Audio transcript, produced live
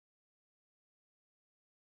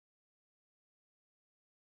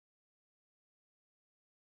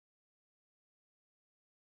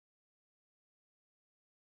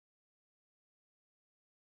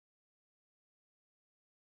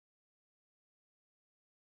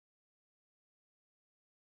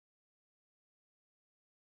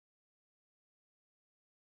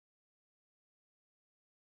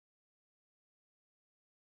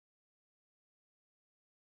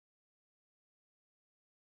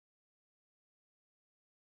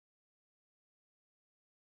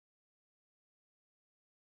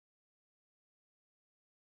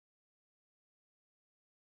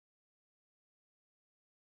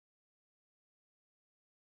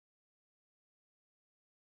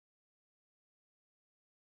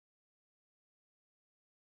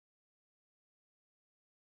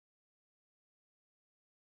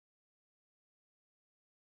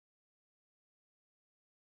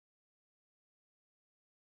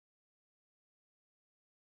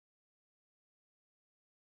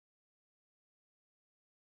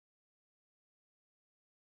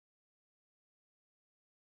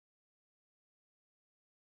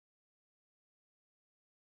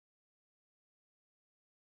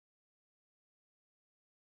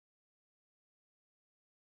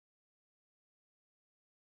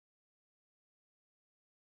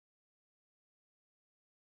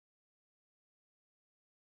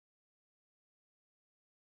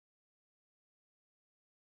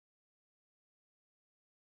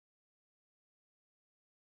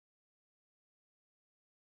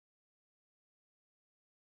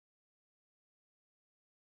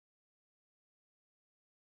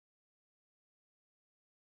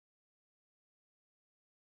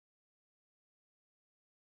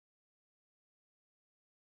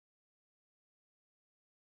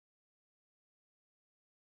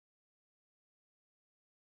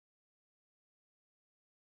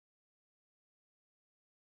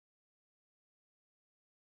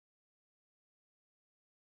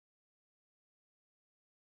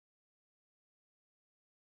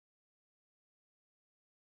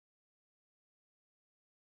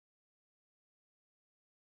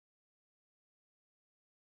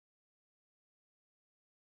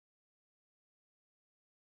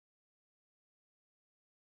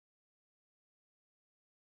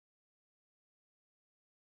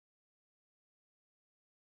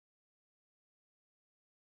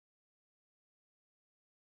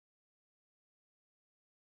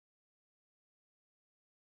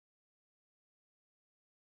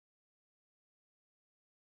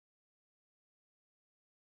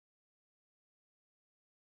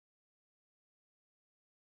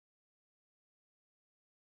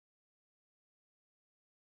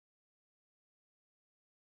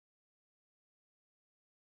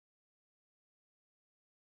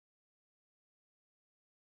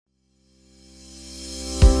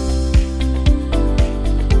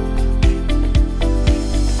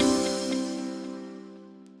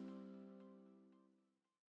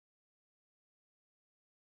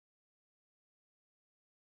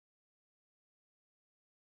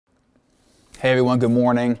Hey everyone, good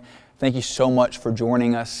morning. Thank you so much for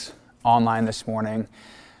joining us online this morning.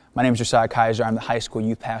 My name is Josiah Kaiser. I'm the high school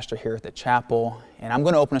youth pastor here at the chapel, and I'm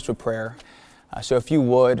going to open us with prayer. So if you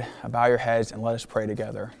would, bow your heads and let us pray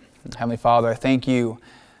together. Heavenly Father, I thank you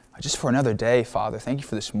just for another day, Father. Thank you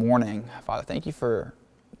for this morning. Father, thank you for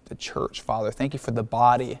the church, Father. Thank you for the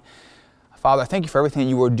body. Father, I thank you for everything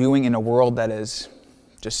you are doing in a world that is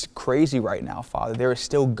just crazy right now, Father. There is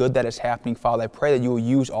still good that is happening, Father. I pray that you will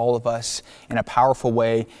use all of us in a powerful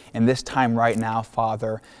way in this time right now,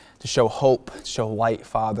 Father, to show hope, to show light,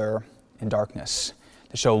 Father, in darkness,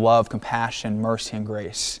 to show love, compassion, mercy, and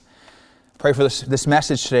grace. Pray for this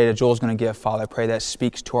message today that Joel's going to give, Father. I pray that it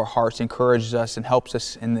speaks to our hearts, encourages us, and helps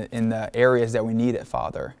us in the areas that we need it,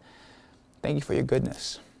 Father. Thank you for your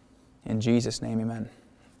goodness. In Jesus' name, amen.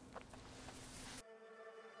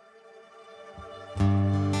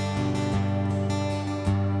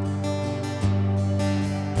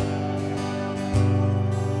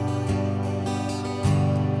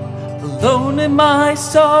 Alone in my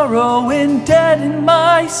sorrow and dead in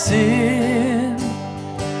my sin,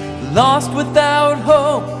 lost without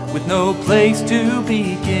hope, with no place to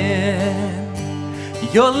begin.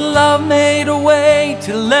 Your love made a way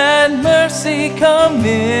to let mercy come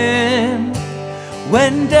in.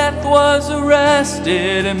 When death was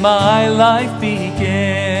arrested and my life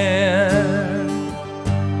began,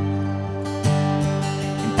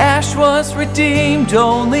 and ash was redeemed,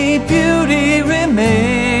 only beauty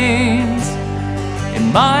remains.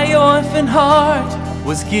 And my orphan heart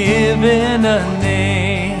was given a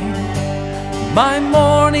name. My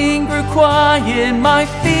mourning grew quiet, my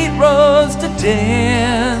feet rose to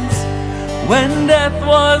dance. When death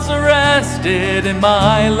was arrested and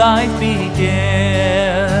my life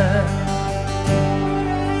began.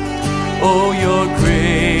 Oh, your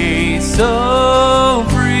grace so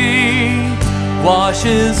free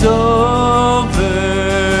washes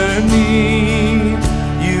over me.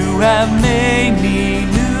 You have made me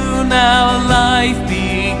new, now life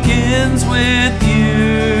begins with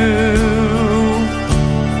you.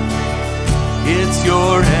 It's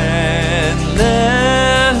your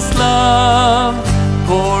endless love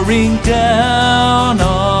pouring down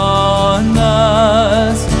on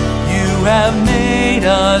us. You have made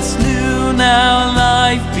us new, now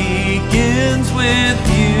life begins with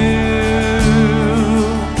you.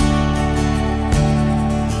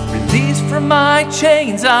 Released from my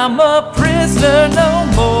chains, I'm a prisoner no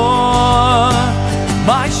more.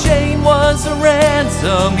 My shame was a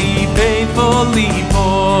ransom he faithfully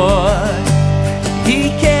bore. He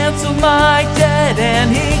canceled my debt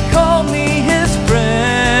and he called me his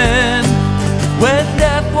friend. When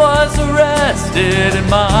death was arrested and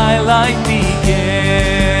my life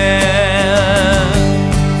began.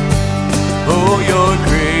 Oh, your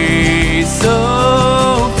grace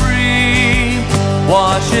so free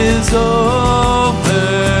washes over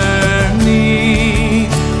me.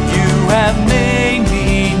 You have made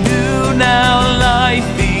me new, now life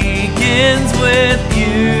begins with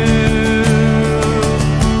you.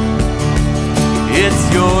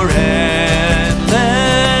 It's your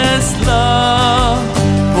endless love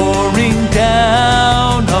pouring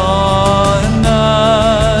down on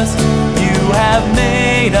us. You have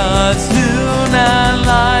made us new, now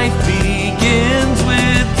life begins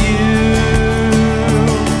with you.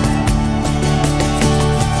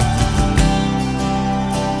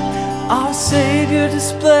 Our Savior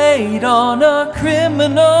displayed on a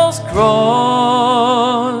criminal's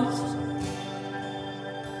cross.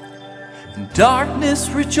 Darkness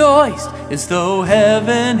rejoiced as though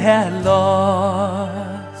heaven had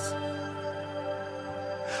lost.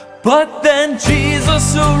 But then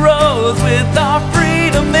Jesus arose with our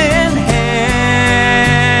freedom in hand.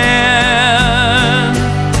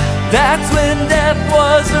 That's when death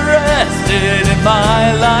was arrested and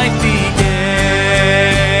my life began.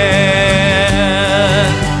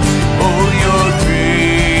 Oh, your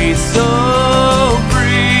grace so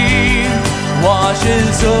free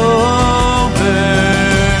washes over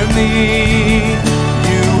me.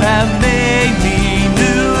 You have made me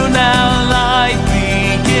new, now life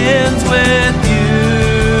begins with you.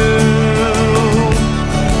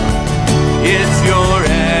 It's your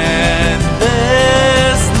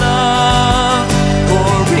endless love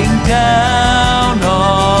pouring down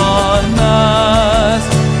on us.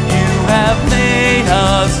 You have made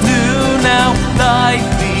us new, now life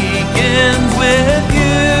begins with you.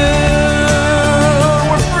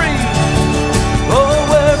 We're free. Oh,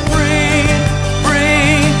 we're free.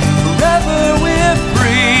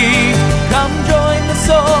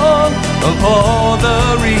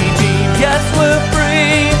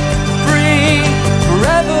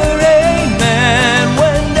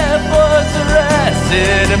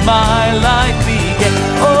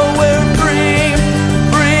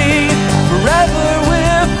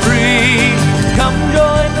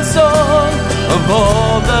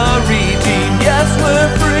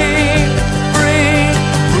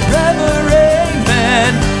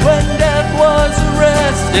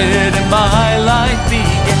 my life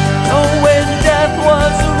began. Oh, when death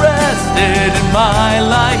was arrested and my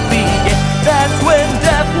life began. That's when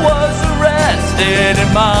death was arrested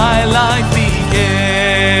and my life began.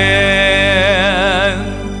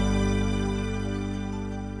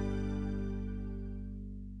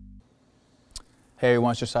 Hey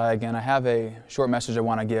everyone, it's Josiah again. I have a short message I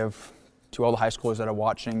want to give to all the high schoolers that are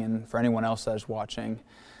watching and for anyone else that is watching.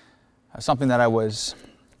 Something that I was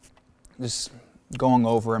just going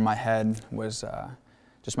over in my head was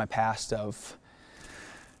just my past of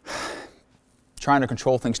trying to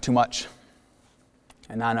control things too much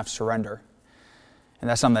and not enough surrender. And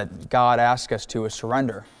that's something that God asks us to, is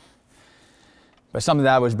surrender. But something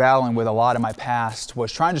that I was battling with a lot in my past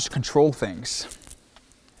was trying to just control things,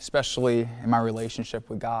 especially in my relationship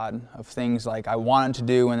with God, of things like I wanted to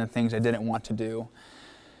do and the things I didn't want to do.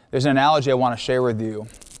 There's an analogy I want to share with you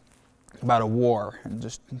about a war and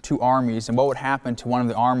just two armies and what would happen to one of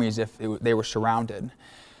the armies if they were surrounded.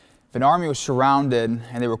 If an army was surrounded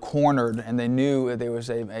and they were cornered and they knew that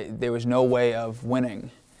there was no way of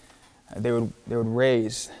winning, they would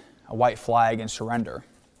raise a white flag and surrender.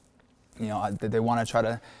 You know, that they want to try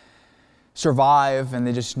to survive, and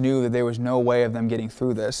they just knew that there was no way of them getting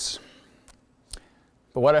through this.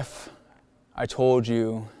 But what if I told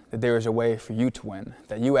you that there was a way for you to win,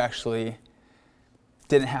 that you actually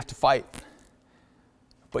didn't have to fight,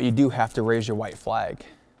 but you do have to raise your white flag?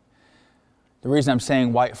 The reason I'm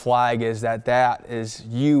saying white flag is that is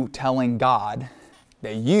you telling God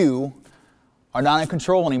that you are not in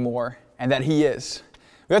control anymore and that He is.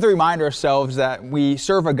 We have to remind ourselves that we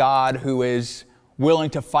serve a God who is willing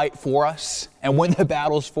to fight for us and win the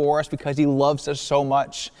battles for us because He loves us so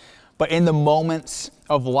much. But in the moments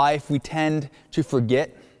of life, we tend to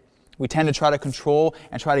forget. We tend to try to control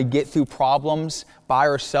and try to get through problems by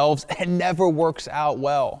ourselves. It never works out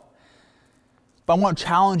well. But I want to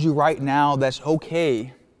challenge you right now that's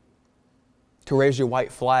okay to raise your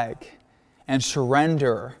white flag and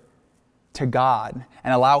surrender to God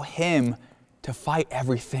and allow Him to fight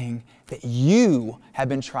everything that you have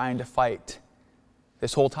been trying to fight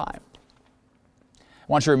this whole time. I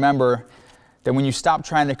want you to remember that when you stop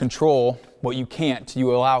trying to control what you can't,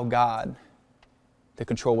 you allow God to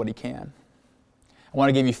control what He can. I want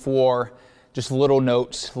to give you 4 just little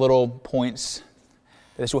notes, little points.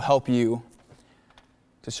 This will help you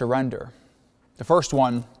to surrender. The first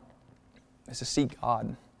one is to seek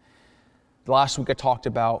God. Last week I talked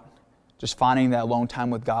about just finding that alone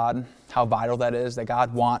time with God, how vital that is, that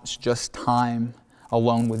God wants just time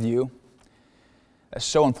alone with you. It's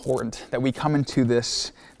so important that we come into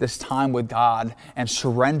this time with God and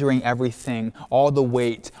surrendering everything, all the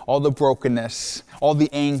weight, all the brokenness, all the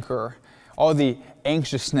anger, all the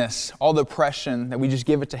anxiousness, all the oppression, that we just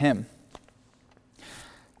give it to Him.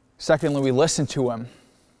 Secondly, we listen to Him.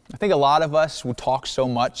 I think a lot of us will talk so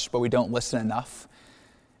much, but we don't listen enough.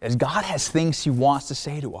 As God has things He wants to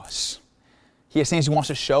say to us. He has things He wants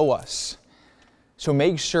to show us. So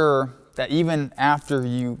make sure that even after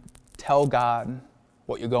you tell God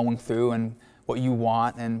what you're going through and what you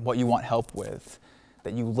want help with,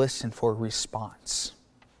 that you listen for a response.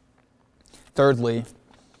 Thirdly,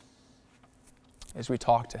 as we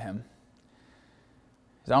talk to Him,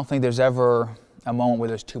 I don't think there's ever a moment where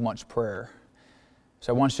there's too much prayer.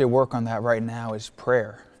 So I want you to work on that right now, is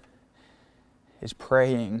prayer. Is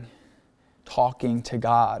praying, talking to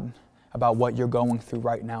God about what you're going through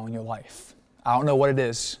right now in your life. I don't know what it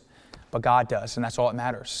is, but God does, and that's all that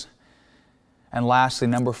matters. And lastly,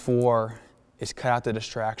 number 4 is cut out the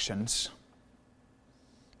distractions.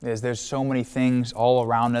 There's so many things all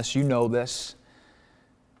around us. You know this.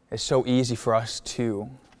 It's so easy for us to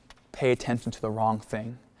pay attention to the wrong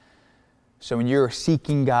thing. So when you're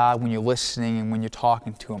seeking God, when you're listening, and when you're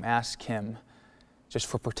talking to Him, ask Him just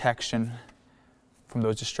for protection from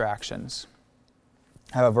those distractions.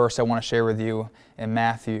 I have a verse I want to share with you in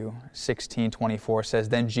Matthew 16:24. It says,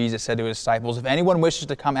 "Then Jesus said to His disciples, 'If anyone wishes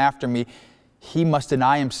to come after me, he must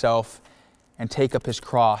deny himself and take up his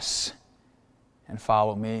cross and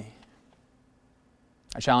follow me.'"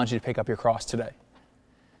 I challenge you to pick up your cross today.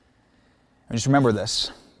 And just remember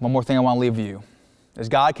this. One more thing I want to leave you is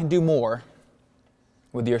God can do more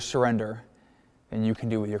with your surrender than you can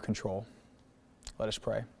do with your control. Let us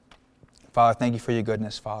pray. Father, thank You for Your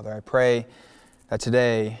goodness, Father. I pray that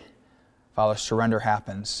today, Father, surrender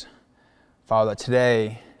happens. Father, that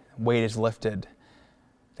today weight is lifted.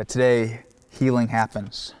 That today healing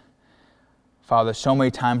happens. Father, so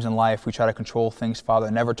many times in life we try to control things, Father,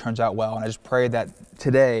 it never turns out well. And I just pray that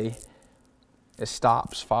today it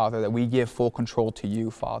stops, Father, that we give full control to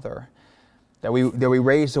You, Father. That we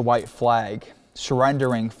raise the white flag,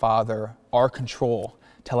 surrendering, Father, our control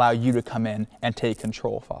to allow you to come in and take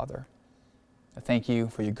control, Father. I thank you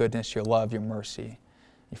for your goodness, your love, your mercy,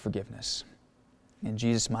 your forgiveness. In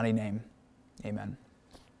Jesus' mighty name, amen.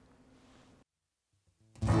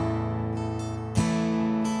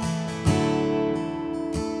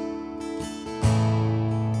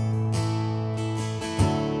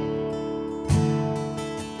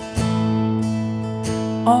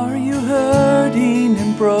 Are you hurting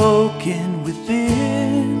and broken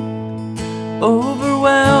within?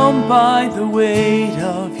 Overwhelmed by the weight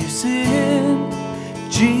of your sin?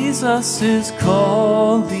 Jesus is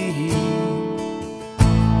calling.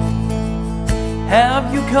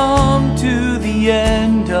 Have you come to the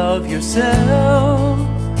end of yourself?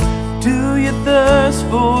 Do you thirst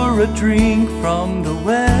for a drink from the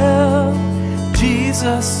well?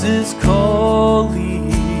 Jesus is calling.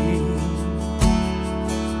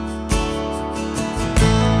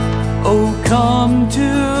 Oh, come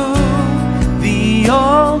to the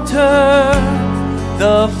altar.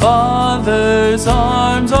 The Father's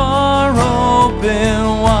arms are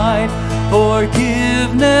open wide.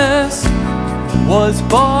 Forgiveness was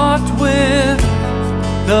bought with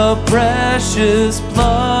the precious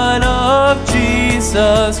blood of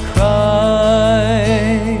Jesus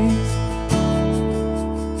Christ.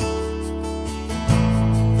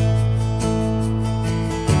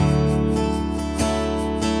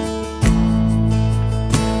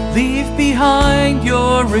 Leave behind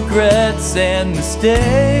your regrets and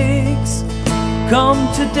mistakes.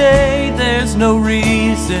 Come today, there's no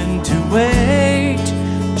reason to wait.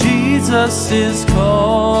 Jesus is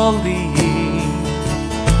calling.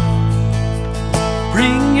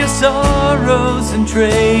 Bring your sorrows and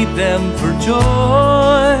trade them for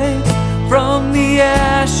joy. From the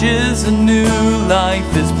ashes a new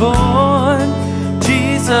life is born.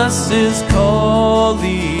 Jesus is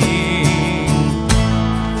calling.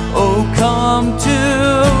 Oh, come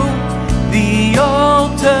to the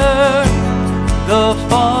altar. The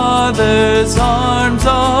Father's arms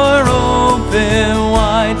are open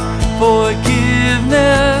wide.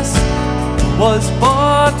 Forgiveness was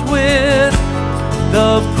bought with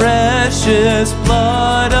the precious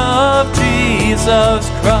blood of Jesus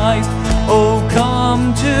Christ. Oh,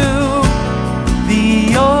 come to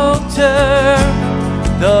the altar.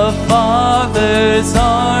 The Father's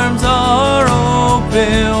arms are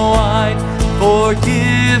open wide.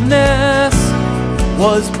 Forgiveness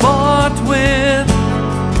was bought with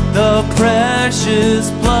the precious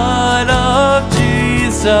blood of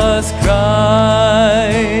Jesus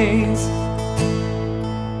Christ.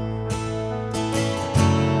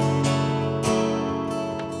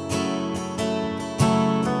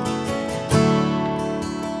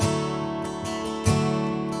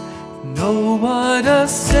 Know what a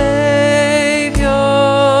Savior,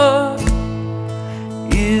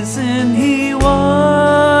 isn't He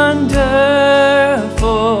wonderful?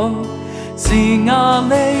 Sing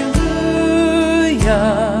Alleluia,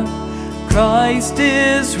 Christ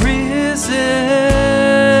is risen.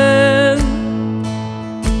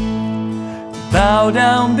 Bow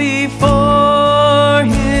down before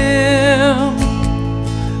Him,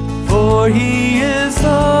 for He is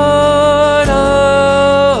Lord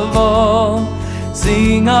of all.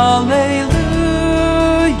 Sing Alleluia,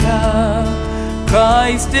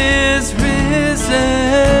 Christ is risen.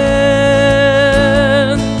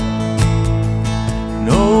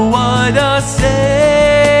 Know what a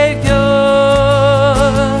Savior,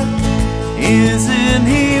 isn't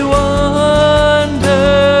He wonderful?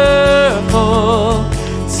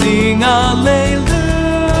 Sing Alleluia,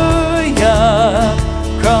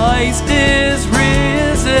 Christ is risen.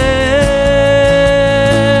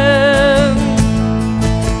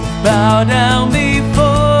 Bow down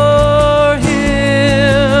before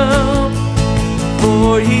Him,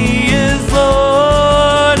 for He is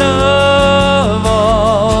Lord of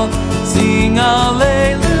all. Sing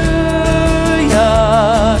Alleluia,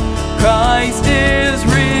 Christ is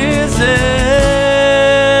risen.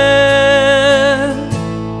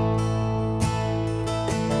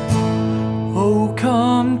 Oh,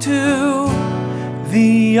 come to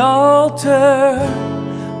the altar.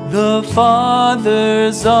 The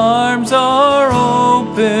Father's arms are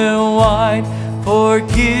open wide.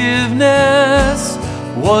 Forgiveness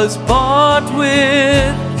was bought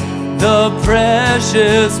with the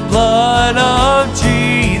precious blood of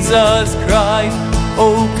Jesus Christ.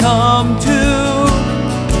 Oh, come to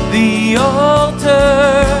the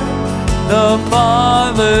altar. The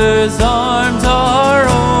Father's arms are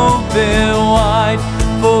open wide.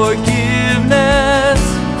 Forgiveness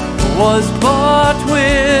was bought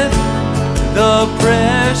with the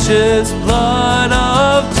precious blood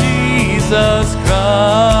of Jesus Christ.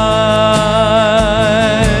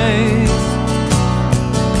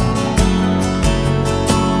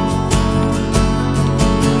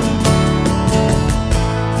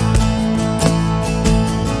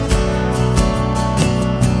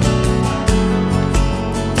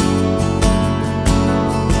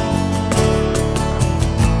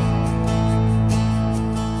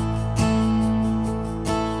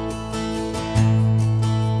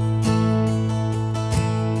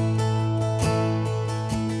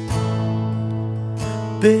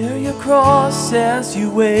 Bear your cross as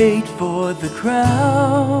you wait for the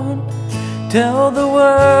crown. Tell the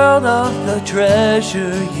world of the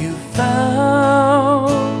treasure you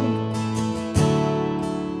found.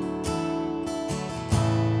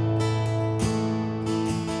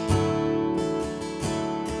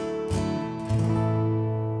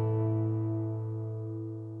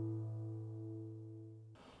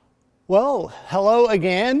 Well, hello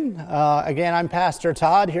again. I'm Pastor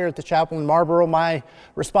Todd here at the chapel in Marlboro. My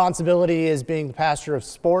responsibility is being the pastor of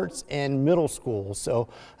sports and middle school. So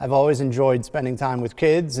I've always enjoyed spending time with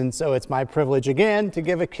kids, and so it's my privilege again to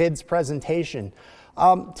give a kids presentation.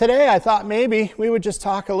 Today I thought maybe we would just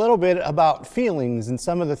talk a little bit about feelings and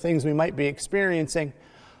some of the things we might be experiencing.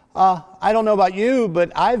 I don't know about you,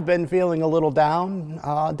 but I've been feeling a little down,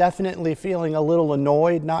 definitely feeling a little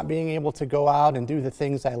annoyed not being able to go out and do the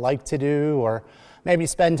things I like to do, or maybe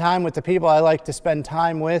spend time with the people I like to spend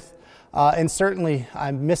time with. And certainly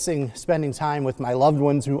I'm missing spending time with my loved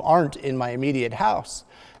ones who aren't in my immediate house.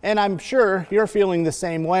 And I'm sure you're feeling the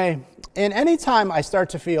same way. And anytime I start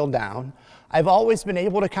to feel down, I've always been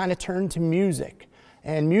able to kind of turn to music.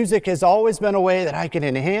 And music has always been a way that I can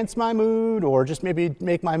enhance my mood, or just maybe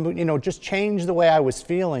make my mood, just change the way I was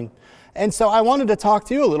feeling. And so I wanted to talk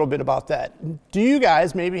to you a little bit about that. Do you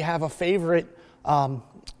guys maybe have a favorite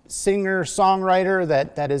singer, songwriter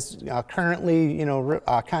that is currently,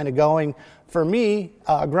 kind of going? For me,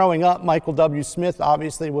 growing up, Michael W. Smith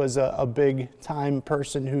obviously was a big time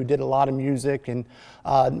person who did a lot of music and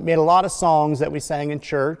made a lot of songs that we sang in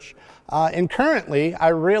church. And currently, I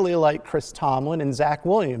really like Chris Tomlin and Zach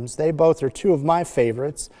Williams. They both are two of my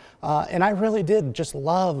favorites. And I really did just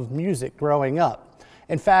love music growing up.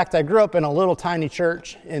 In fact, I grew up in a little tiny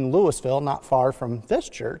church in Louisville, not far from this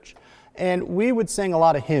church. And we would sing a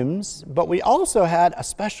lot of hymns, but we also had a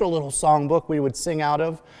special little songbook we would sing out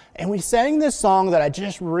of. And we sang this song that I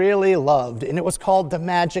just really loved, and it was called The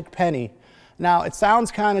Magic Penny. Now, it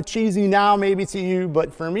sounds kind of cheesy now maybe to you,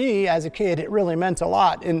 but for me as a kid, it really meant a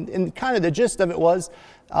lot. And kind of the gist of it was,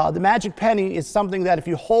 the magic penny is something that if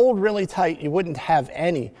you hold really tight, you wouldn't have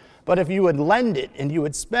any. But if you would lend it and you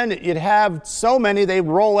would spend it, you'd have so many, they'd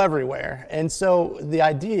roll everywhere. And so the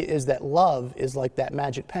idea is that love is like that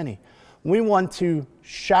magic penny. We want to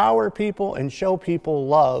shower people and show people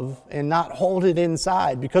love and not hold it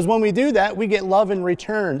inside. Because when we do that, we get love in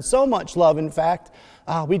return. So much love, in fact,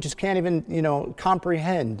 we just can't even,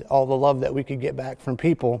 comprehend all the love that we could get back from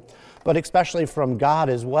people, but especially from God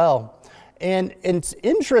as well. And it's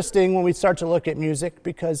interesting when we start to look at music,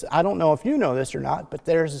 because I don't know if you know this or not, but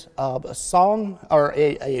there's a song or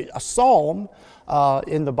a psalm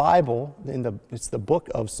in the Bible. It's the book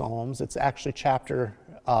of Psalms. It's actually chapter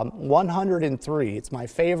 103. It's my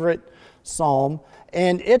favorite psalm,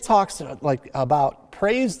 and it talks about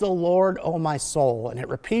praise the Lord, O my soul, and it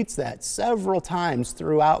repeats that several times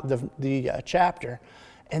throughout the chapter.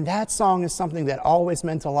 And that song is something that always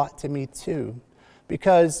meant a lot to me too,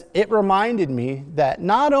 because it reminded me that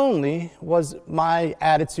not only was my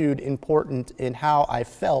attitude important in how I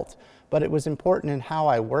felt, but it was important in how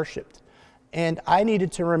I worshiped. And I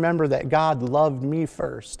needed to remember that God loved me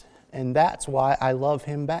first, and that's why I love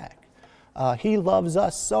Him back. He loves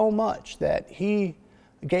us so much that He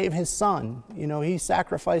gave His Son. He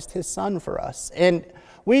sacrificed His Son for us. And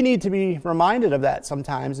we need to be reminded of that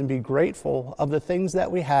sometimes and be grateful of the things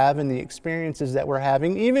that we have and the experiences that we're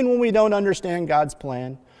having. Even when we don't understand God's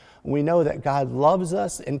plan, we know that God loves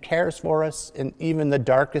us and cares for us in even the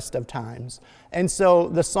darkest of times. And so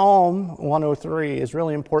the Psalm 103 is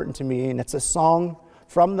really important to me, and it's a song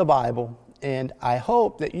from the Bible. And I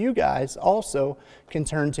hope that you guys also can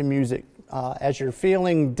turn to music. As you're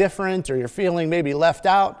feeling different or you're feeling maybe left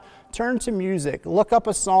out, turn to music. Look up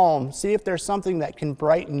a psalm. See if there's something that can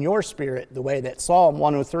brighten your spirit the way that Psalm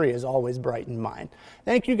 103 has always brightened mine.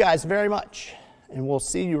 Thank you guys very much, and we'll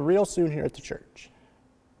see you real soon here at the church.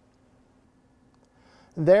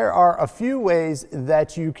 There are a few ways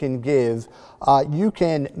that you can give. You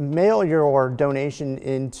can mail your donation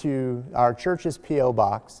into our church's P.O.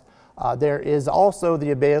 box. There is also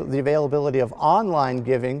the availability of online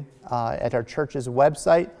giving at our church's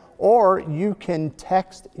website, or you can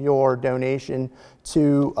text your donation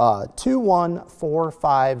to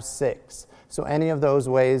 21456. So any of those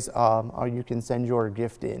ways you can send your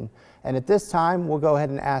gift in. And at this time, we'll go ahead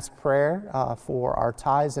and ask prayer for our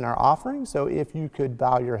tithes and our offering. So if you could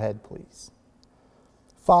bow your head, please.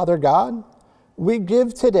 Father God, we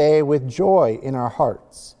give today with joy in our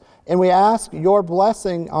hearts, and we ask your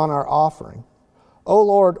blessing on our offering. O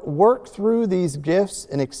Lord, work through these gifts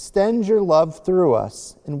and extend your love through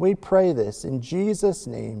us. And we pray this in Jesus'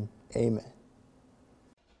 name, amen.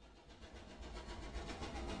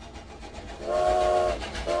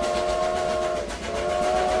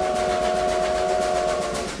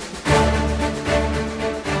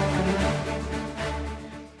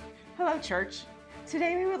 Hello, church.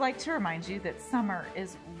 Today we would like to remind you that summer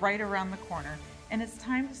is right around the corner, and it's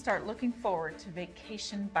time to start looking forward to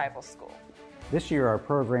Vacation Bible School. This year our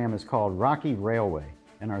program is called Rocky Railway,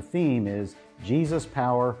 and our theme is Jesus'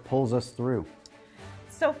 Power Pulls Us Through.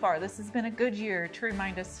 So far, this has been a good year to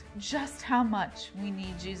remind us just how much we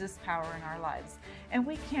need Jesus' power in our lives. And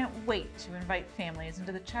we can't wait to invite families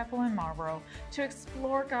into the chapel in Marlboro to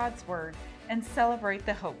explore God's Word and celebrate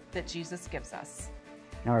the hope that Jesus gives us.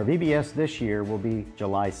 Now our VBS this year will be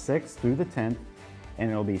July 6th through the 10th,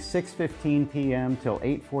 and it'll be 6:15 p.m. till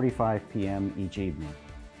 8:45 p.m. each evening.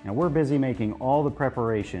 Now we're busy making all the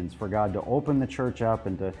preparations for God to open the church up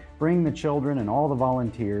and to bring the children and all the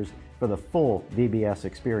volunteers for the full VBS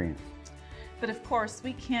experience. But of course,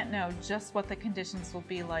 we can't know just what the conditions will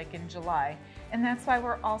be like in July, and that's why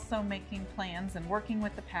we're also making plans and working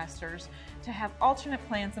with the pastors to have alternate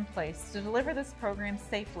plans in place to deliver this program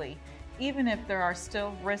safely, even if there are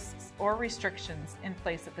still risks or restrictions in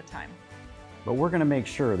place at the time. But we're going to make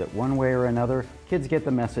sure that one way or another, kids get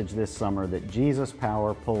the message this summer that Jesus'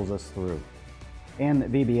 power pulls us through, and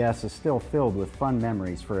that VBS is still filled with fun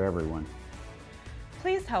memories for everyone.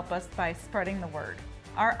 Please help us by spreading the word.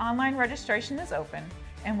 Our online registration is open,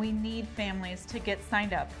 and we need families to get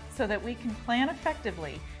signed up so that we can plan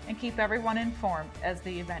effectively and keep everyone informed as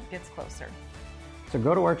the event gets closer. So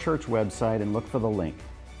go to our church website and look for the link.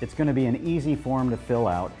 It's going to be an easy form to fill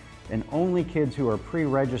out, and only kids who are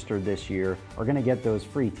pre-registered this year are going to get those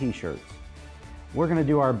free t-shirts. We're going to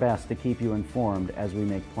do our best to keep you informed as we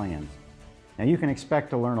make plans. Now you can expect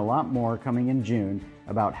to learn a lot more coming in June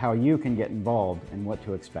about how you can get involved and what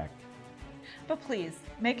to expect. But please,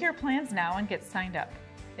 make your plans now and get signed up.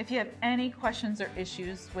 If you have any questions or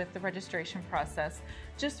issues with the registration process,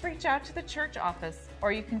 just reach out to the church office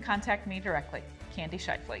or you can contact me directly, Candy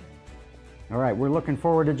Shifley. All right, we're looking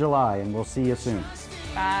forward to July, and we'll see you soon.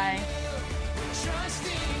 Bye.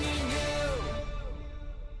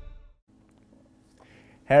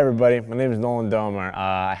 Hey everybody, my name is Nolan Domer.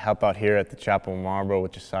 I help out here at the chapel in Marlboro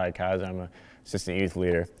with Josiah Kaiser. I'm an assistant youth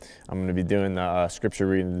leader. I'm going to be doing the scripture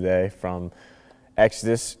reading today from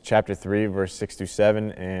Exodus chapter 3, verse 6 through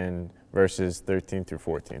 7, and verses 13 through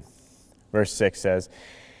 14. Verse 6 says,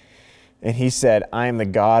 "And he said, I am the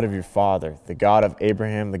God of your father, the God of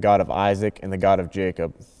Abraham, the God of Isaac, and the God of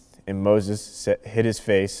Jacob. And Moses hid his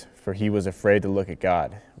face, for he was afraid to look at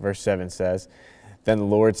God." Verse 7 says, "Then the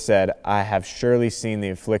Lord said, I have surely seen the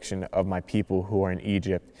affliction of my people who are in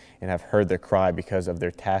Egypt, and have heard their cry because of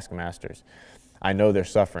their taskmasters. I know their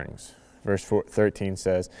sufferings." Verse 13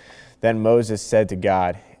 says, "Then Moses said to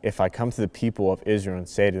God, if I come to the people of Israel and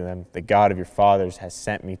say to them, the God of your fathers has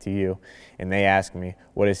sent me to you, and they ask me,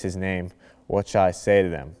 what is his name? What shall I say to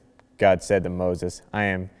them? God said to Moses, I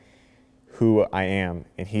am who I am.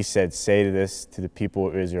 And he said, say to this to the people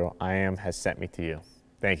of Israel, I am has sent me to you."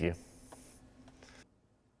 Thank you.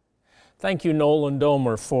 Thank you, Nolan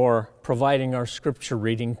Domer, for providing our scripture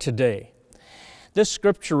reading today. This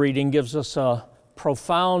scripture reading gives us a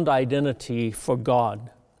profound identity for God.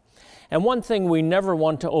 And one thing we never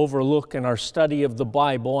want to overlook in our study of the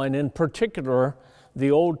Bible, and in particular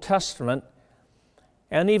the Old Testament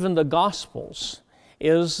and even the Gospels,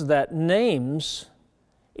 is that names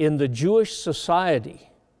in the Jewish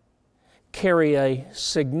society carry a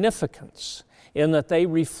significance in that they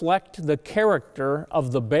reflect the character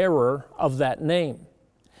of the bearer of that name.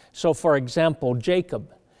 So, for example,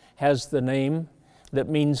 Jacob has the name that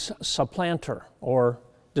means supplanter or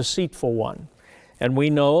deceitful one. And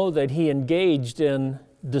we know that he engaged in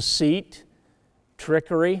deceit,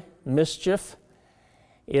 trickery, mischief,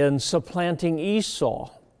 in supplanting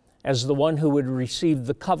Esau as the one who would receive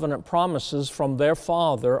the covenant promises from their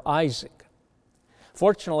father, Isaac.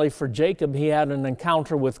 Fortunately for Jacob, he had an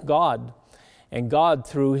encounter with God, and God,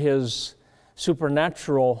 through his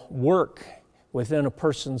supernatural work within a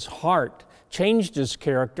person's heart, changed his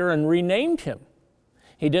character and renamed him.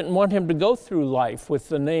 He didn't want him to go through life with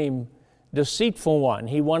the name Deceitful One.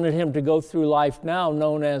 He wanted him to go through life now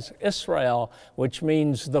known as Israel, which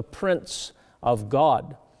means the Prince of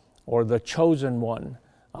God, or the chosen one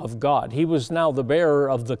of God. He was now the bearer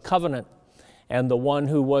of the covenant and the one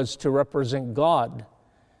who was to represent God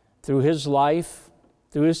through his life,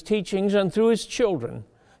 through his teachings, and through his children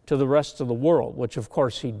to the rest of the world, which of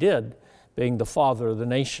course he did, being the father of the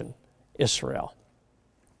nation, Israel.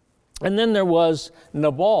 And then there was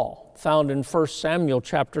Nabal, found in 1 Samuel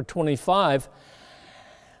chapter 25,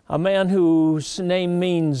 a man whose name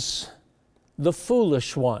means the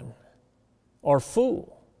foolish one, or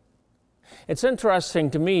fool. It's interesting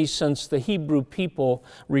to me, since the Hebrew people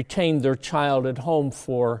retained their child at home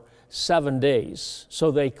for 7 days, so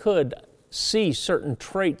they could see certain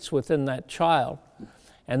traits within that child.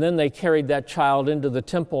 And then they carried that child into the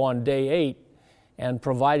temple on day 8 and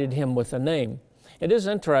provided him with a name. It is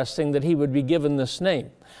interesting that he would be given this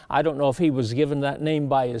name. I don't know if he was given that name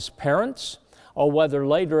by his parents or whether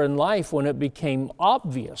later in life, when it became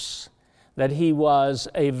obvious that he was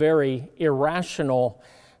a very irrational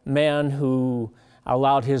man who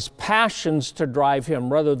allowed his passions to drive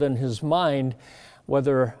him rather than his mind,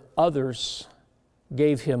 whether others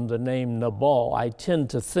gave him the name Nabal. I tend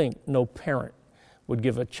to think no parent would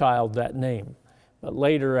give a child that name. But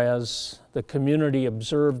later, as the community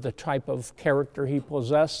observed the type of character he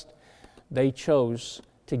possessed, they chose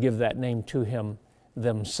to give that name to him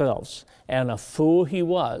themselves. And a fool he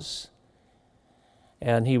was,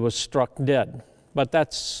 and he was struck dead. But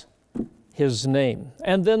that's his name.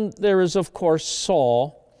 And then there is, of course,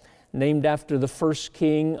 Saul, named after the first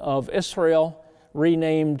king of Israel,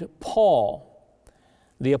 renamed Paul,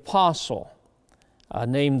 the apostle, a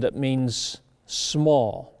name that means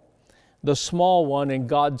small. The small one in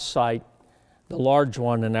God's sight, the large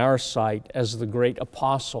one in our sight as the great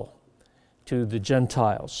apostle to the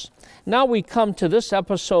Gentiles. Now we come to this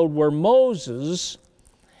episode where Moses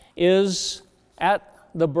is at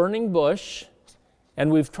the burning bush,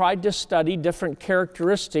 and we've tried to study different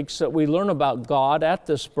characteristics that we learn about God at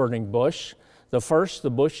this burning bush. The first,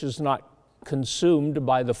 the bush is not consumed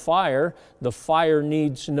by the fire. The fire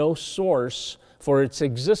needs no source for its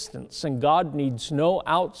existence, and God needs no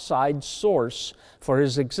outside source for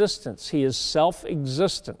his existence. He is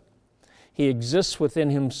self-existent. He exists within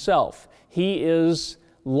himself. He is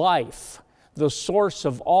life, the source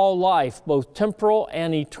of all life, both temporal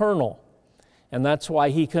and eternal. And that's why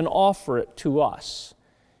he can offer it to us.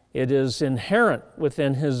 It is inherent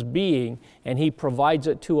within his being, and he provides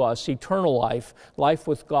it to us, eternal life, life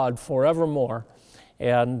with God forevermore.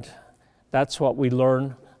 And that's what we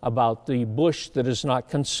learn about the bush that is not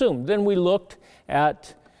consumed. Then we looked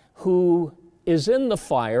at who is in the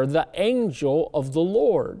fire. The angel of the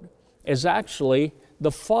Lord is actually the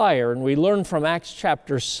fire. And we learn from Acts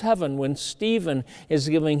chapter 7 when Stephen is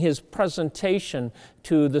giving his presentation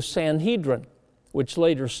to the Sanhedrin, which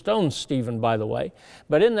later stoned Stephen, by the way.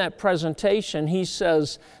 But in that presentation, he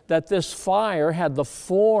says that this fire had the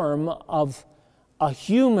form of a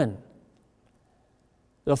human,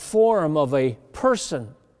 the form of a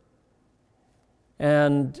person.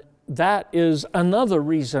 And that is another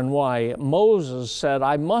reason why Moses said,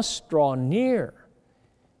 I must draw near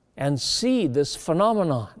and see this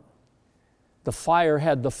phenomenon. The fire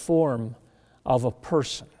had the form of a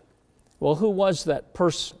person. Well, who was that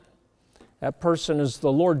person? That person is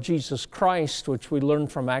the Lord Jesus Christ, which we learn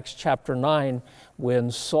from Acts chapter 9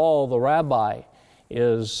 when Saul the rabbi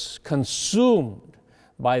is consumed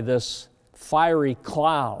by this fiery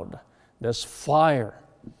cloud, this fire,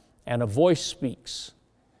 and a voice speaks.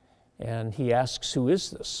 And he asks, who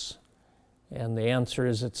is this? And the answer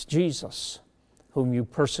is, it's Jesus, whom you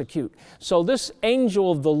persecute. So this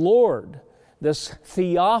angel of the Lord, this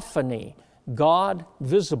theophany, God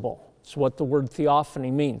visible, it's what the word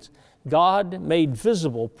theophany means. God made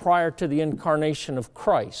visible prior to the incarnation of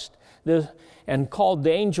Christ, and called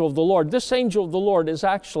the angel of the Lord. This angel of the Lord is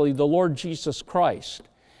actually the Lord Jesus Christ.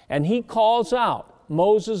 And he calls out,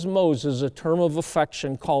 Moses, Moses, a term of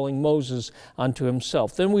affection, calling Moses unto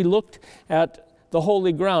himself. Then we looked at the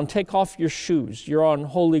holy ground. Take off your shoes. You're on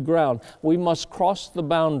holy ground. We must cross the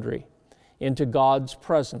boundary into God's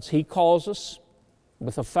presence. He calls us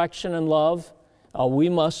with affection and love. We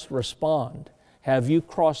must respond. Have you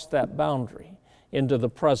crossed that boundary into the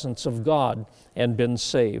presence of God and been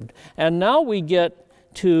saved? And now we get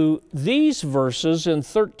to these verses in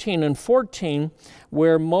 13 and 14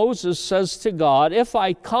 where Moses says to God, if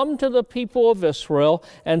I come to the people of Israel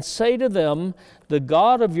and say to them, the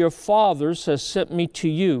God of your fathers has sent me to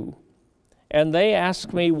you, and they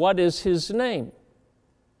ask me, what is his name?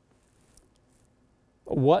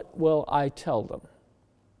 What will I tell them?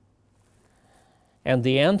 And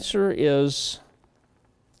the answer is,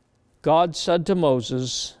 God said to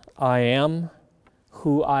Moses, I am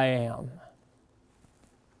who I am.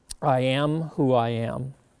 I am who I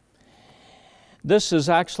am. This is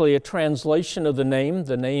actually a translation of the name.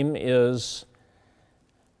 The name is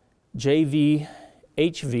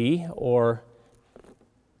JVHV, or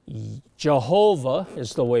Jehovah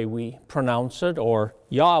is the way we pronounce it, or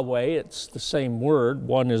Yahweh. It's the same word.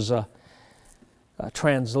 One is a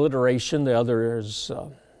transliteration, the other is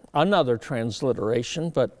another transliteration,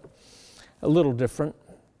 but a little different.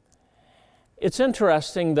 It's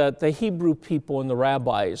interesting that the Hebrew people and the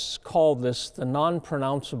rabbis call this the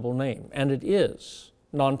non-pronounceable name, and it is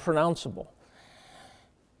non-pronounceable.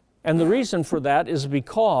 And the reason for that is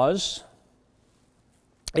because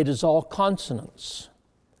It is all consonants.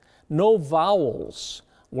 No vowels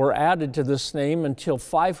were added to this name until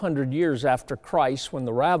 500 years after Christ, when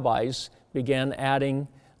the rabbis began adding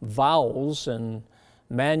vowels, and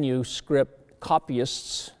manuscript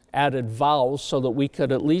copyists added vowels so that we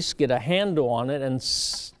could at least get a handle on it and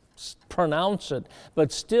pronounce it.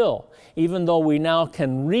 But still, even though we now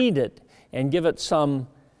can read it and give it some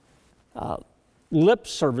lip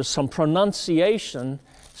service, some pronunciation,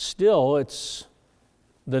 still it's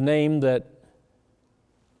the name that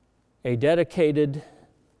a dedicated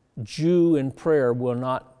Jew in prayer will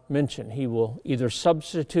not mention. He will either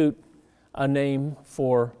substitute a name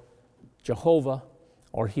for Jehovah,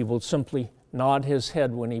 or he will simply nod his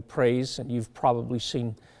head when he prays. And you've probably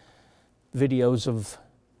seen videos of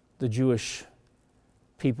the Jewish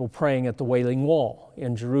people praying at the Wailing Wall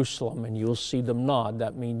in Jerusalem, and you'll see them nod.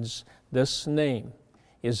 That means this name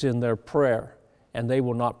is in their prayer, and they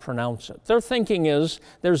will not pronounce it. Their thinking is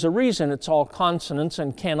there's a reason it's all consonants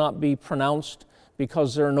and cannot be pronounced,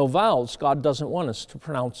 because there are no vowels. God doesn't want us to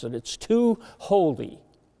pronounce it. It's too holy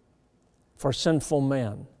for sinful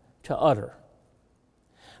man to utter.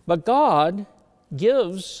 But God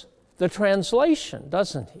gives the translation,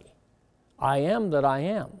 doesn't he? I am that I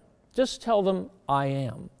am. Just tell them, I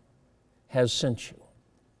am has sent you.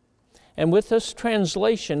 And with this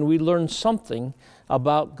translation, we learn something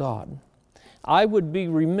about God. I would be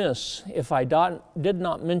remiss if I did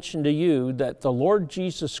not mention to you that the Lord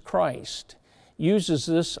Jesus Christ uses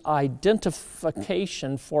this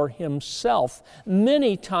identification for himself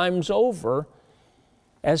many times over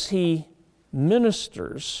as he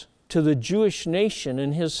ministers to the Jewish nation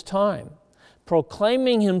in his time,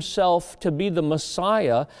 proclaiming himself to be the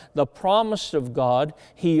Messiah, the promised of God.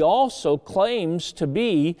 He also claims to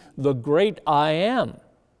be the great I am.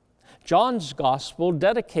 John's gospel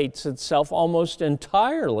dedicates itself almost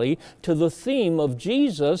entirely to the theme of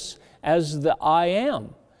Jesus as the I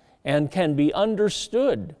am, and can be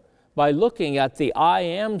understood by looking at the I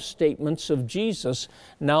am statements of Jesus.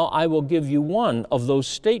 Now I will give you one of those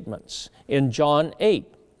statements. In John 8,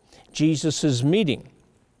 Jesus is meeting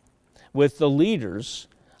with the leaders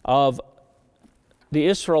of the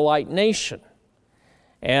Israelite nation,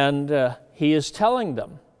 and he is telling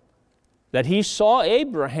them that he saw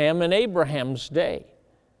Abraham in Abraham's day.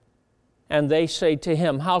 And they say to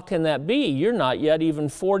him, how can that be? You're not yet even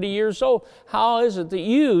 40 years old. How is it that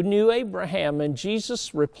you knew Abraham? And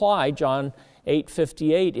Jesus' reply, John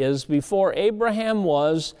 8:58, is, before Abraham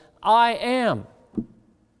was, I am.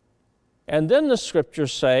 And then the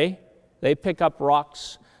scriptures say they pick up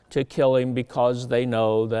rocks to kill him because they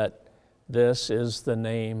know that this is the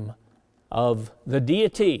name of the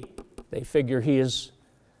deity. They figure he has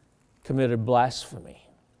committed blasphemy.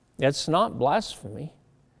 It's not blasphemy.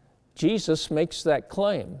 Jesus makes that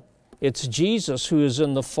claim. It's Jesus who is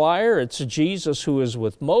in the fire, it's Jesus who is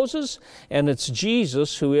with Moses, and it's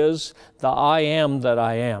Jesus who is the I am that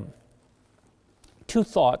I am. Two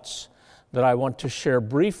thoughts that I want to share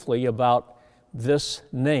briefly about this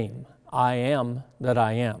name, I am that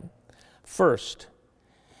I am. First,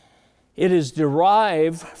 it is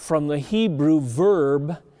derived from the Hebrew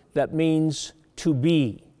verb that means to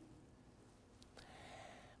be.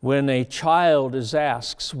 When a child is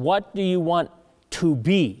asked, what do you want to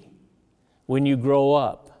be when you grow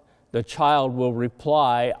up? The child will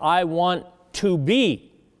reply, I want to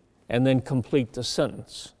be, and then complete the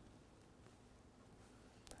sentence.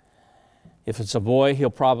 If it's a boy, he'll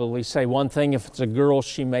probably say one thing. If it's a girl,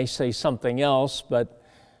 she may say something else, but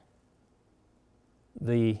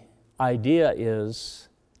the idea is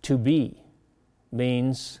to be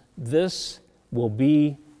means this will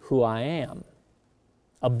be who I am.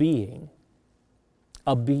 A being.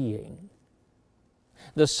 A being.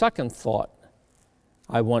 The second thought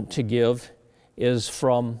I want to give is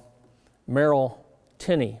from Merrill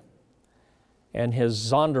Tenney and his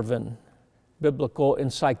Zondervan Biblical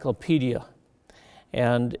Encyclopedia.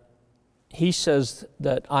 And he says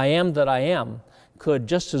that I am could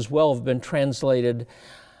just as well have been translated,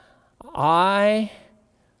 I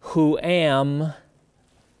who am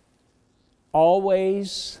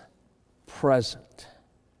always present.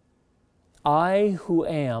 I who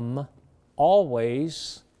am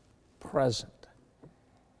always present.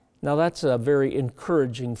 Now that's a very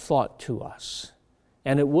encouraging thought to us,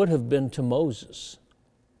 and it would have been to Moses.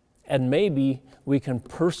 And maybe we can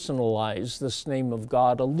personalize this name of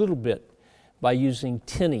God a little bit by using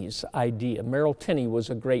Tenney's idea. Merrill Tenney was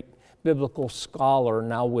a great biblical scholar,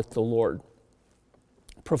 now with the Lord,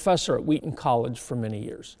 professor at Wheaton College for many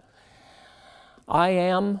years. I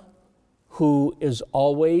am who is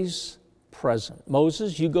always present.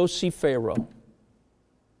 Moses, you go see Pharaoh.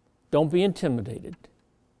 Don't be intimidated.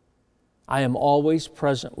 I am always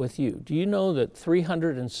present with you. Do you know that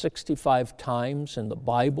 365 times in the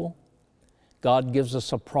Bible, God gives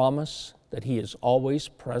us a promise that He is always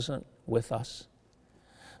present with us?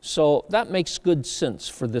 So that makes good sense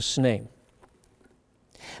for this name.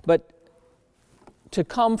 But to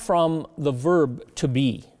come from the verb to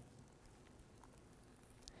be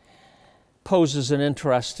poses an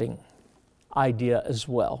interesting idea as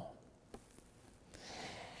well.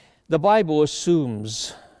 The Bible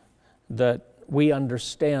assumes that we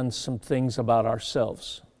understand some things about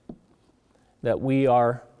ourselves, that we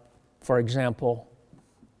are, for example,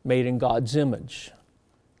 made in God's image,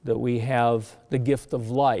 that we have the gift of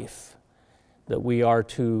life, that we are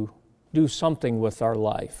to do something with our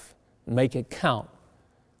life, make it count,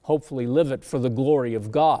 hopefully live it for the glory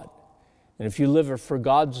of God. And if you live it for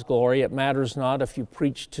God's glory, it matters not if you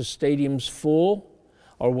preach to stadiums full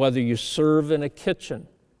or whether you serve in a kitchen.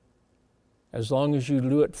 As long as you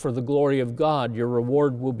do it for the glory of God, your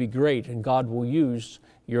reward will be great and God will use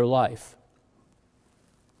your life.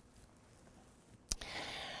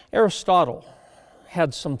 Aristotle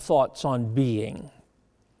had some thoughts on being.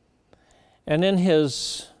 And in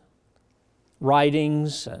his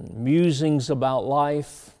writings and musings about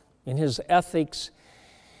life, in his ethics,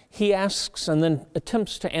 he asks and then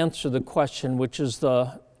attempts to answer the question, which is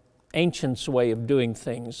the ancients' way of doing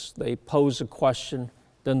things. They pose a question,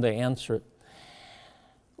 then they answer it.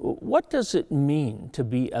 What does it mean to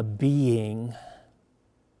be a being?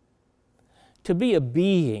 To be a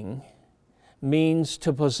being means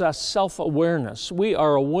to possess self-awareness. We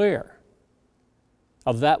are aware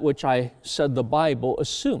of that which I said the Bible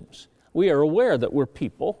assumes. We are aware that we're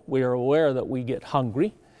people. We are aware that we get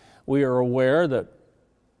hungry. We are aware that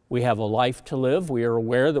we have a life to live. We are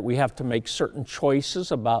aware that we have to make certain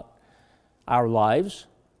choices about our lives.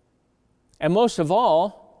 And most of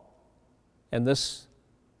all, and this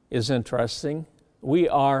is interesting, we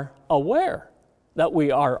are aware that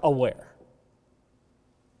we are aware.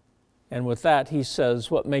 And with that, he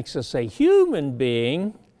says, what makes us a human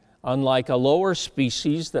being, unlike a lower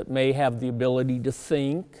species that may have the ability to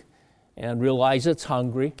think and realize it's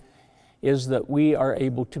hungry, is that we are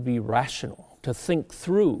able to be rational, to think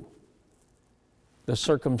through the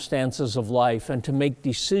circumstances of life and to make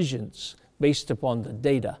decisions based upon the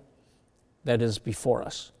data that is before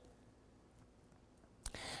us.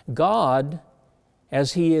 God,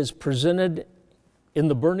 as He is presented in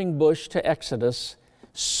the burning bush to Exodus,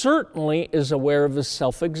 certainly is aware of His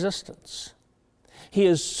self-existence. He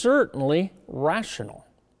is certainly rational.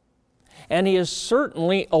 And He is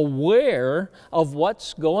certainly aware of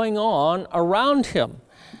what's going on around Him.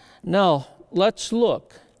 Now, let's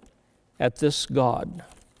look at this God.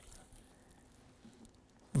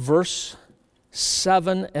 Verse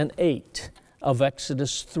 7 and 8 of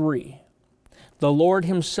Exodus 3. The Lord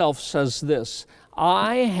Himself says this,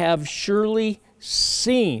 I have surely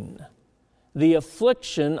seen the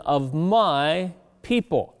affliction of my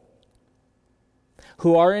people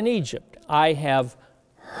who are in Egypt. I have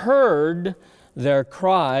heard their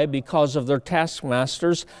cry because of their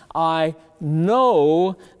taskmasters. I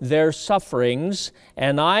know their sufferings,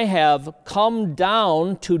 and I have come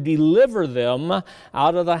down to deliver them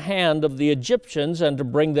out of the hand of the Egyptians and to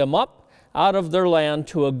bring them up out of their land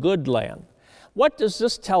to a good land. What does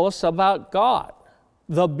this tell us about God?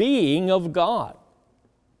 The being of God.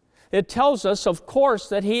 It tells us, of course,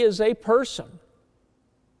 that He is a person.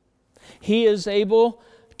 He is able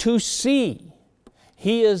to see.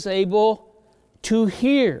 He is able to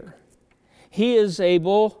hear. He is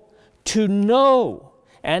able to know.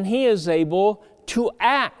 And He is able to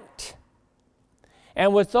act.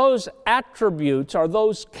 And with those attributes or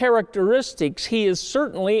those characteristics, He is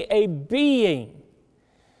certainly a being.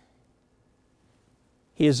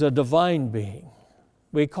 He is a divine being.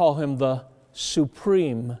 We call Him the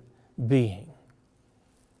supreme being.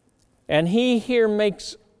 And He here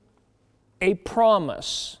makes a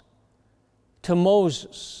promise to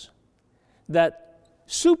Moses that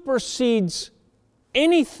supersedes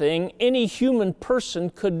anything any human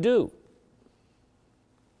person could do.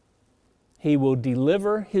 He will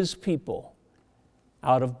deliver His people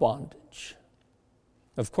out of bondage.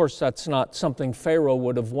 Of course, that's not something Pharaoh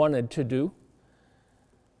would have wanted to do.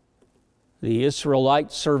 The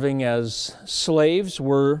Israelites serving as slaves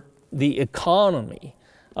were the economy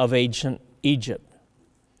of ancient Egypt.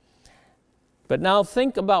 But now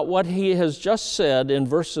think about what he has just said in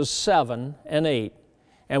verses 7 and 8.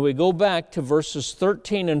 And we go back to verses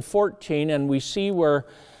 13 and 14, and we see where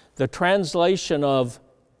the translation of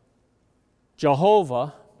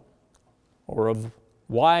Jehovah, or of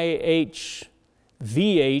YHVH,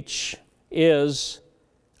 is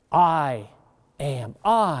I am.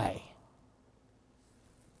 I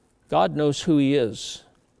God knows who He is.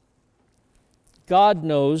 God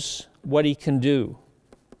knows what He can do.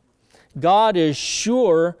 God is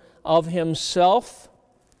sure of Himself,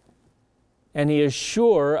 and He is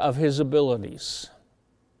sure of His abilities.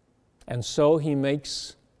 And so He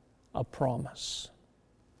makes a promise.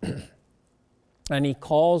 And He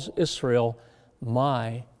calls Israel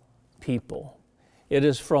my people. It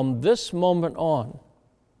is from this moment on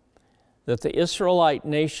that the Israelite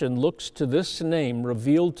nation looks to this name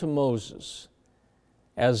revealed to Moses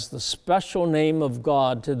as the special name of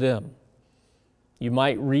God to them. You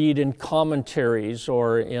might read in commentaries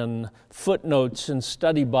or in footnotes in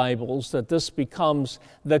study Bibles that this becomes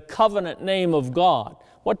the covenant name of God.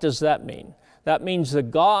 What does that mean? That means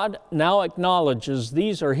that God now acknowledges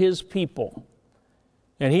these are His people,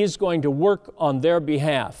 and He's going to work on their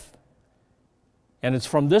behalf. And it's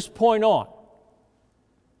from this point on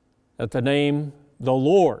that the name, the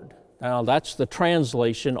Lord, now that's the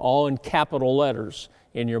translation, all in capital letters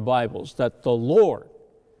in your Bibles, that the Lord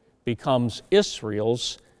becomes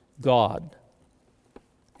Israel's God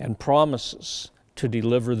and promises to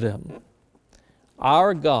deliver them.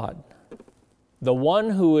 Our God, the one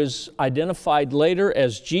who is identified later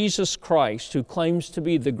as Jesus Christ, who claims to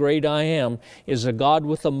be the great I Am, is a God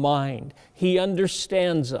with a mind. He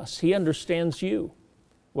understands us. He understands you.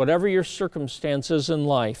 Whatever your circumstances in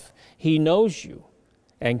life, He knows you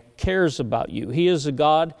and cares about you. He is a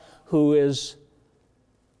God who is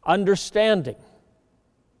understanding.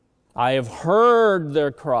 I have heard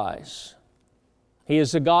their cries. He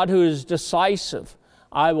is a God who is decisive.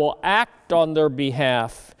 I will act on their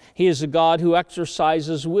behalf. He is a God who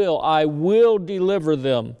exercises will. I will deliver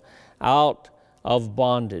them out of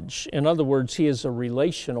bondage. In other words, He is a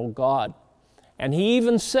relational God. And He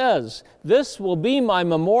even says, this will be my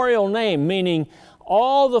memorial name, meaning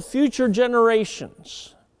all the future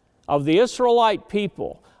generations of the Israelite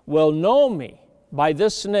people will know me by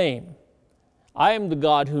this name. I am the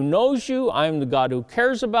God who knows you. I am the God who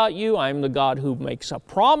cares about you. I am the God who makes a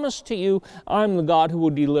promise to you. I am the God who will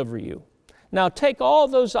deliver you. Now take all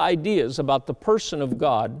those ideas about the person of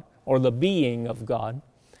God or the being of God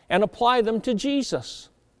and apply them to Jesus.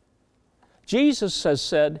 Jesus has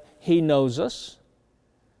said He knows us.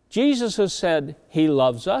 Jesus has said He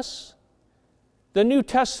loves us. The New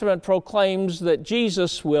Testament proclaims that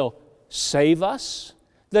Jesus will save us,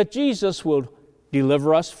 that Jesus will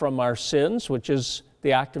deliver us from our sins, which is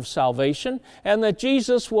the act of salvation, and that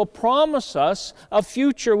Jesus will promise us a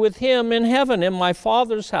future with Him in heaven. In my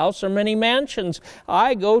Father's house are many mansions.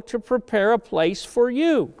 I go to prepare a place for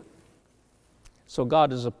you. So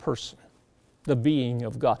God is a person, the being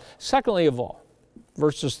of God. Secondly of all,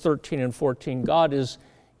 verses 13 and 14, God is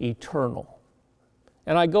eternal.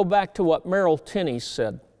 And I go back to what Merrill Tenney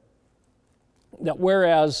said, that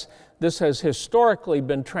whereas this has historically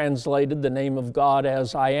been translated, the name of God,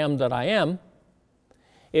 as I am that I am,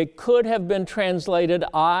 it could have been translated,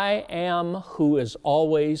 I am who is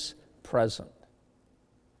always present.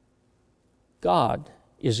 God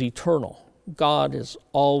is eternal. God is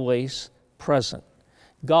always present.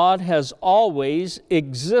 God has always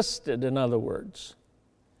existed, in other words.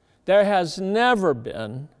 There has never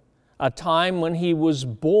been a time when He was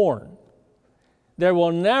born. There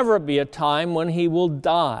will never be a time when He will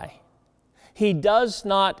die. He does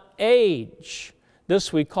not age.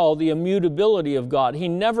 This we call the immutability of God. He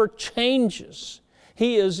never changes.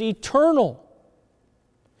 He is eternal.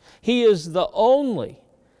 He is the only,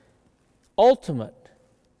 ultimate,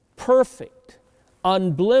 perfect,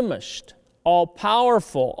 unblemished,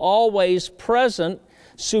 all-powerful, always present,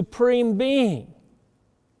 supreme being.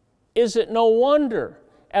 Is it no wonder,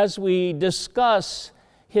 as we discuss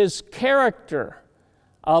His character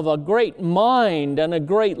of a great mind and a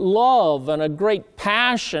great love and a great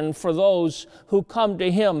passion for those who come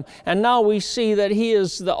to Him, and now we see that He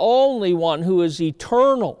is the only one who is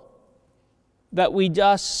eternal, that we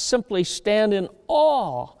just simply stand in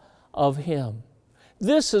awe of Him.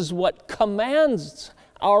 This is what commands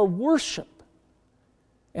our worship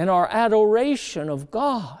and our adoration of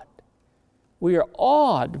God. We are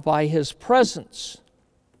awed by His presence.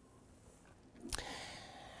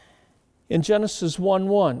 In Genesis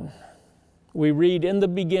 1:1, we read, in the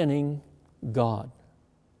beginning, God.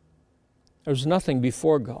 There was nothing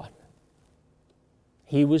before God.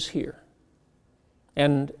 He was here.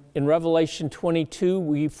 And in Revelation 22,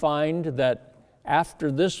 we find that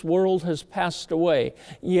after this world has passed away,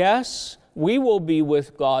 yes, we will be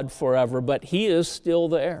with God forever, but He is still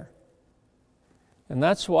there. And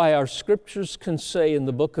that's why our scriptures can say in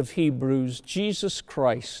the book of Hebrews, Jesus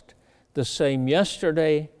Christ, the same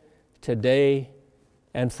yesterday, today,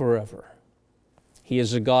 and forever. He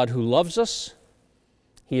is a God who loves us.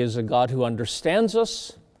 He is a God who understands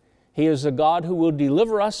us. He is a God who will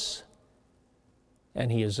deliver us. And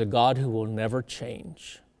He is a God who will never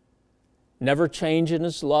change. Never change in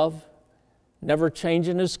His love, never change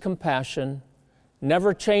in His compassion,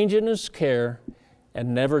 never change in His care,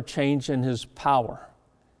 and never change in His power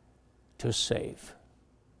to save.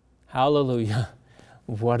 Hallelujah.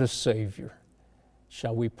 What a Savior.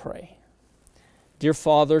 Shall we pray? Dear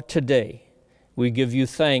Father, today we give You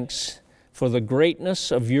thanks for the greatness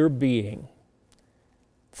of Your being,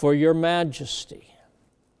 for Your majesty.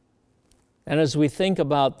 And as we think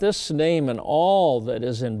about this name and all that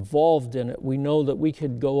is involved in it, we know that we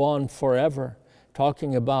could go on forever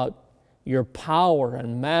talking about Your power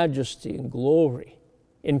and majesty and glory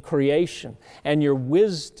in creation, and Your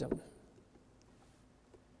wisdom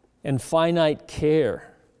and finite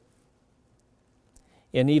care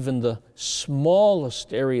in even the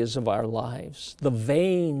smallest areas of our lives, the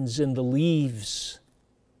veins in the leaves,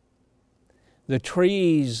 the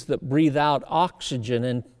trees that breathe out oxygen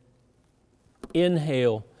and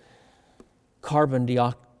inhale carbon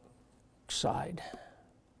dioxide,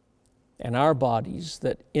 and our bodies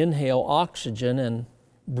that inhale oxygen and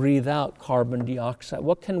breathe out carbon dioxide.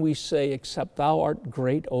 What can we say except Thou art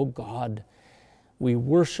great, O God? We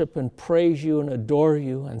worship and praise You and adore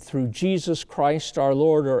You, and through Jesus Christ our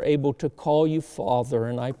Lord are able to call You Father.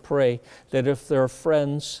 And I pray that if there are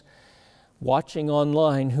friends watching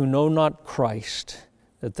online who know not Christ,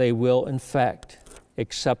 that they will in fact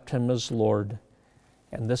accept Him as Lord.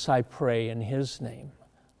 And this I pray in His name.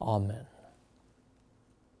 Amen.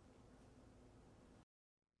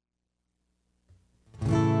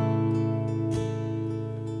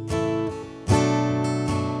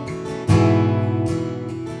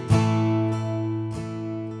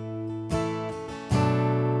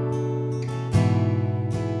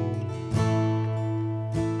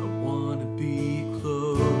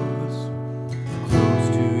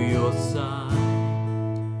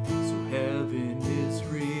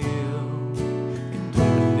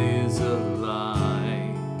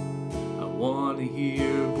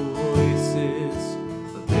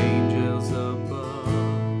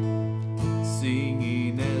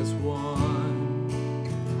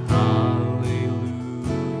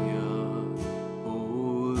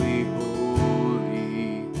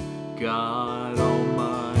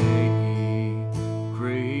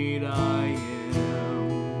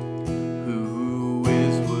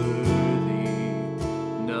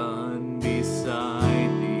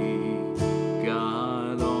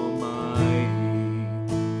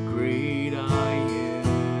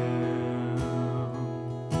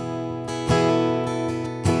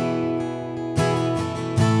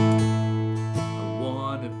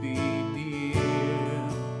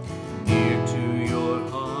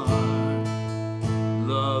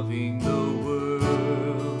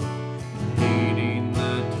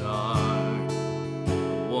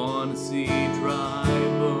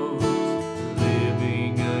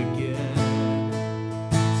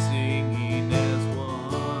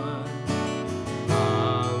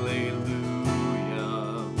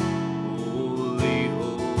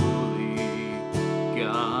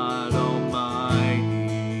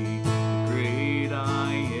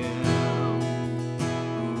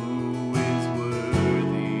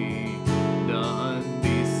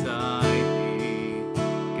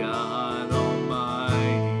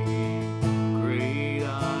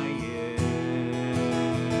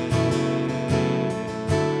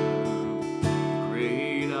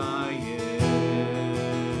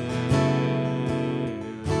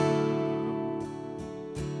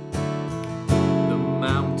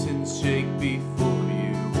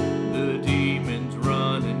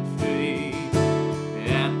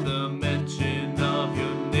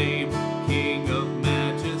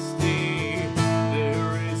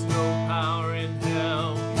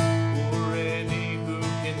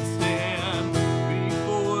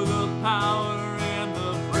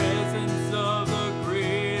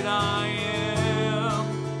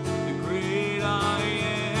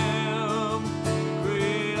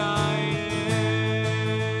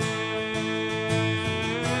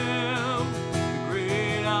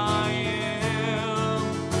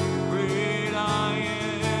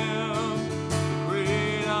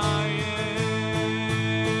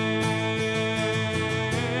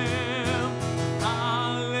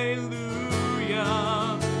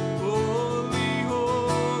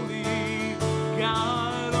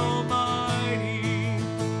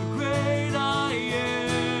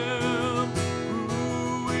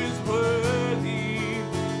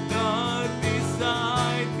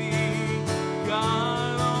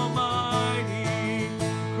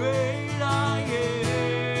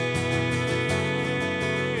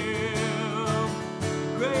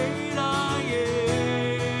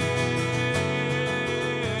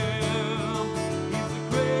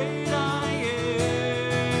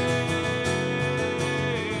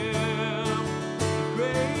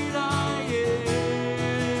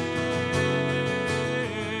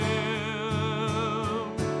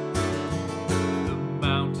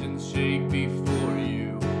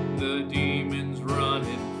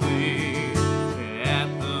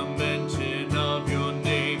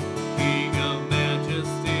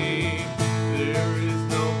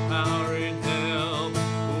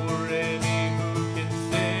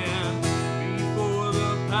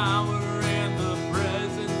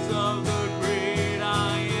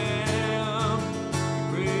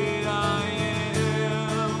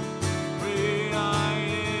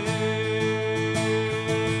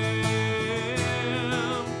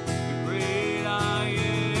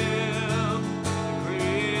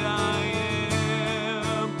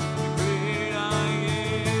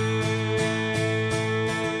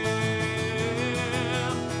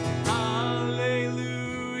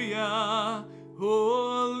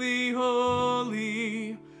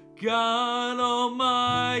 God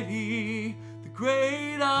Almighty, the great